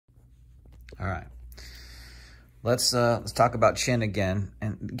All right. Let's talk about chin again.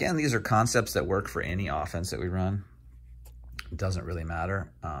 And again, these are concepts that work for any offense that we run. It doesn't really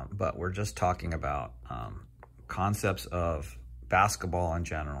matter, but we're just talking about concepts of basketball in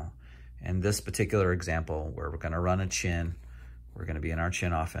general. And this particular example where we're going to run a chin, we're going to be in our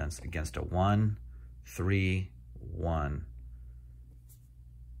chin offense against a 1-3-1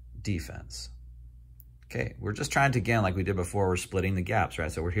 defense. Okay, we're just trying to, again, like we did before, we're splitting the gaps,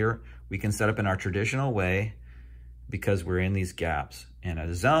 right? So we're here, we can set up in our traditional way because we're in these gaps. In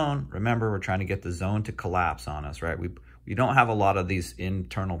a zone, remember, we're trying to get the zone to collapse on us, right? We don't have a lot of these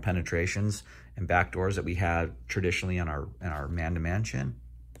internal penetrations and backdoors that we had traditionally in our man-to-man chin.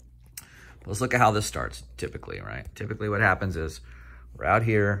 But let's look at how this starts typically, right? Typically what happens is we're out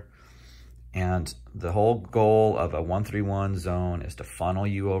here, and the whole goal of a 1-3-1 zone is to funnel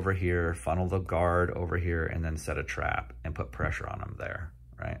you over here, funnel the guard over here, and then set a trap and put pressure on them there,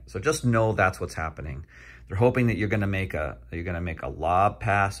 right? So just know that's what's happening. They're hoping that you're gonna make a lob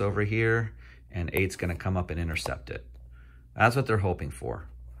pass over here, and 8's gonna come up and intercept it. That's what they're hoping for.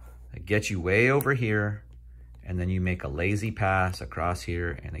 They get you way over here, and then you make a lazy pass across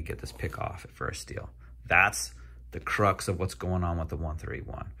here, and they get this pick off for a steal. That's the crux of what's going on with the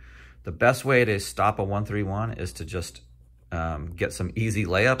 1-3-1. The best way to stop a 1-3-1 is to just get some easy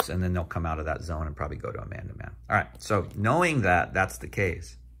layups, and then they'll come out of that zone and probably go to a man-to-man. All right, so knowing that that's the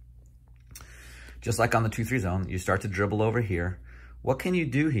case, just like on the 2-3 zone, you start to dribble over here. What can you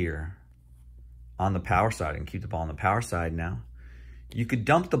do here on the power side and keep the ball on the power side now? You could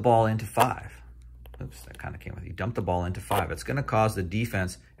dump the ball into 5. Oops, that kind of came with you. Dump the ball into 5. It's going to cause the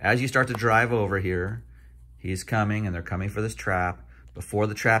defense, as you start to drive over here, he's coming and they're coming for this trap. Before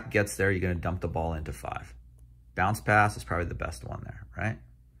the trap gets there, you're going to dump the ball into 5. Bounce pass is probably the best one there, right?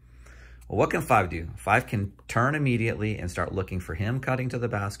 Well, what can 5 do? 5 can turn immediately and start looking for him cutting to the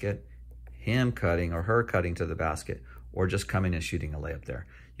basket, him cutting or her cutting to the basket, or just coming and shooting a layup there.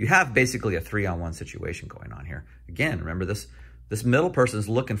 You have basically a 3-on-1 situation going on here. Again, remember this middle person is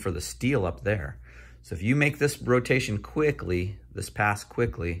looking for the steal up there. So if you make this rotation quickly, this pass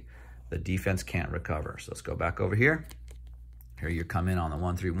quickly, the defense can't recover. So let's go back over here. Here you come in on the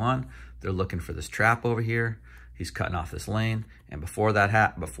 1-3-1. They're looking for this trap over here. He's cutting off this lane. And before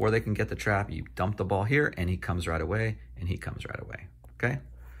they can get the trap, you dump the ball here, and he comes right away, and he comes right away, okay?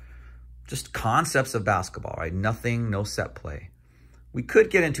 Just concepts of basketball, right? Nothing, no set play. We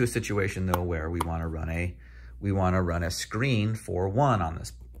could get into a situation, though, where we want to run a screen for 1 on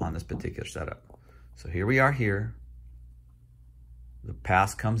this particular setup. So here we are here. The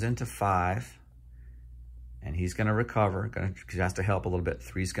pass comes into 5. And he's going to recover. He has to help a little bit.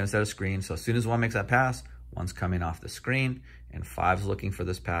 3's going to set a screen. So as soon as 1 makes that pass, 1's coming off the screen, and 5's looking for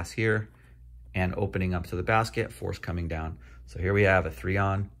this pass here and opening up to the basket. 4's coming down. So here we have a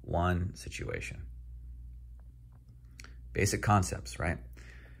 3-on-1 situation. Basic concepts, right?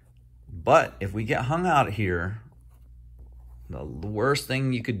 But if we get hung out here, the worst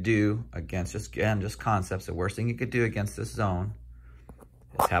thing you could do against, just concepts, the worst thing you could do against this zone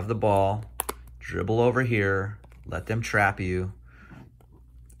is have the ball, dribble over here, let them trap you,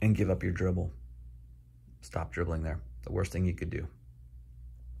 and give up your dribble. Stop dribbling there. The worst thing you could do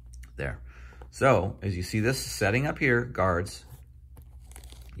there. So as you see this setting up here, guards,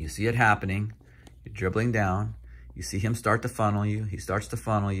 you see it happening. You're dribbling down. You see him start to funnel you. He starts to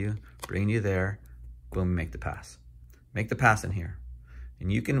funnel you, bring you there. Boom, make the pass. Make the pass in here.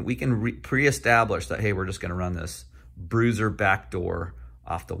 And we can pre-establish that, hey, we're just going to run this bruiser backdoor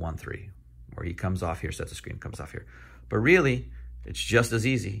off the 1-3. Where he comes off here, sets a screen, comes off here. But really, it's just as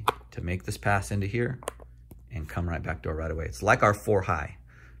easy to make this pass into here and come right back door right away. It's like our 4-high.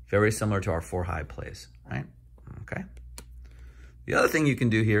 Very similar to our 4-high plays, right? Okay. The other thing you can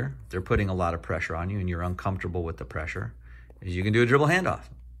do here, they're putting a lot of pressure on you and you're uncomfortable with the pressure, is you can do a dribble handoff.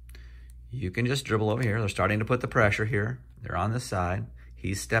 You can just dribble over here. They're starting to put the pressure here. They're on this side.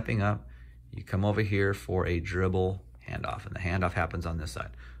 He's stepping up. You come over here for a dribble handoff, and the handoff happens on this side.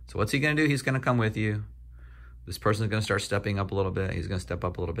 So what's he going to do? He's going to come with you. This person's going to start stepping up a little bit. He's going to step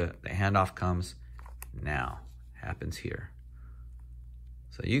up a little bit. The handoff comes now. Happens here.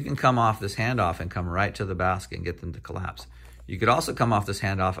 So you can come off this handoff and come right to the basket and get them to collapse. You could also come off this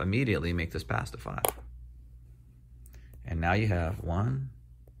handoff immediately, make this pass to 5. And now you have 1,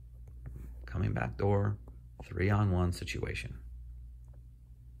 coming back door, 3-on-1 situation.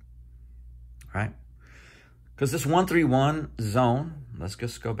 All right? Because this 1-3-1 zone, let's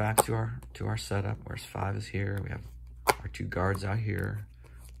just go back to our setup. Where's 5 is here. We have our 2 guards out here.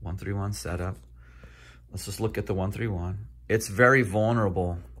 1-3-1 setup. Let's just look at the 1-3-1. It's very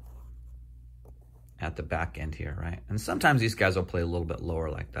vulnerable at the back end here, right? And sometimes these guys will play a little bit lower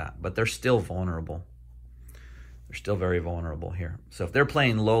like that, but they're still vulnerable. They're still very vulnerable here. So if they're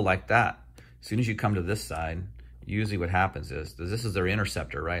playing low like that, as soon as you come to this side, usually what happens is, this is their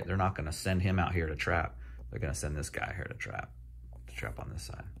interceptor, right? They're not gonna send him out here to trap. They're gonna send this guy here to trap on this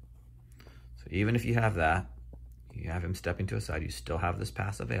side. So even if you have that, you have him stepping to a side, you still have this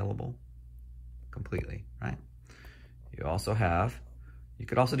pass available completely, right? You also have, you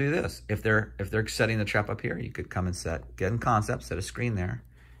could also do this. If they're setting the trap up here, you could come and get in concept, set a screen there,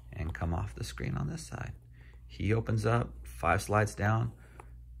 and come off the screen on this side. He opens up, 5 slides down,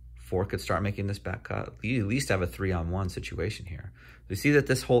 4 could start making this back cut. You at least have a 3-on-1 situation here. You see that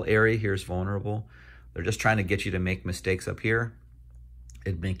this whole area here is vulnerable. They're just trying to get you to make mistakes up here.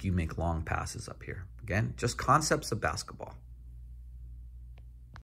 It'd make you make long passes up here. Again, just concepts of basketball.